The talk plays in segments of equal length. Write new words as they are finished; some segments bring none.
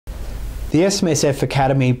The SMSF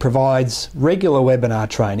Academy provides regular webinar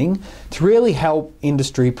training to really help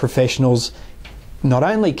industry professionals not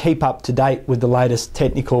only keep up to date with the latest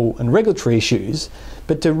technical and regulatory issues,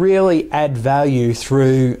 but to really add value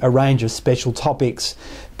through a range of special topics,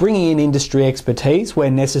 bringing in industry expertise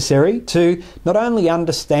where necessary to not only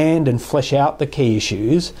understand and flesh out the key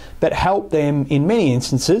issues, but help them in many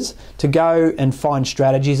instances to go and find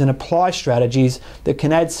strategies and apply strategies that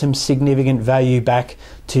can add some significant value back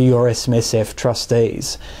to your SMSF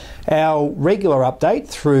trustees. Our regular update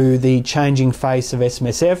through the Changing Face of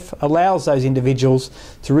SMSF allows those individuals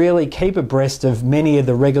to really keep abreast of many of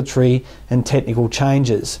the regulatory and technical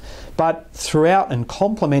changes. But throughout and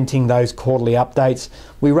complementing those quarterly updates,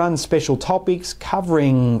 we run special topics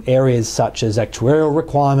covering areas such as actuarial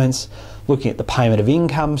requirements, looking at the payment of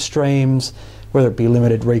income streams, whether it be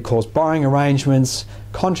limited recourse borrowing arrangements,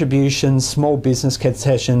 contributions, small business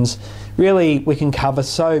concessions. Really, we can cover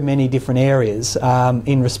so many different areas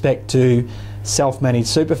in respect to self-managed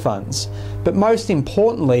super funds. But most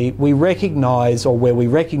importantly, we recognise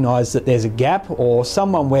that there's a gap or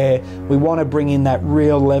someone where we want to bring in that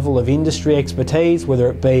real level of industry expertise,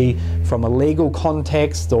 whether it be from a legal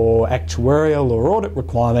context or actuarial or audit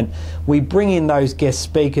requirement. We bring in those guest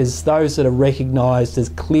speakers, those that are recognised as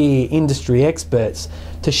clear industry experts,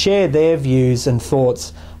 to share their views and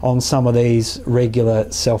thoughts on some of these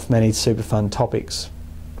regular self-managed super fund topics.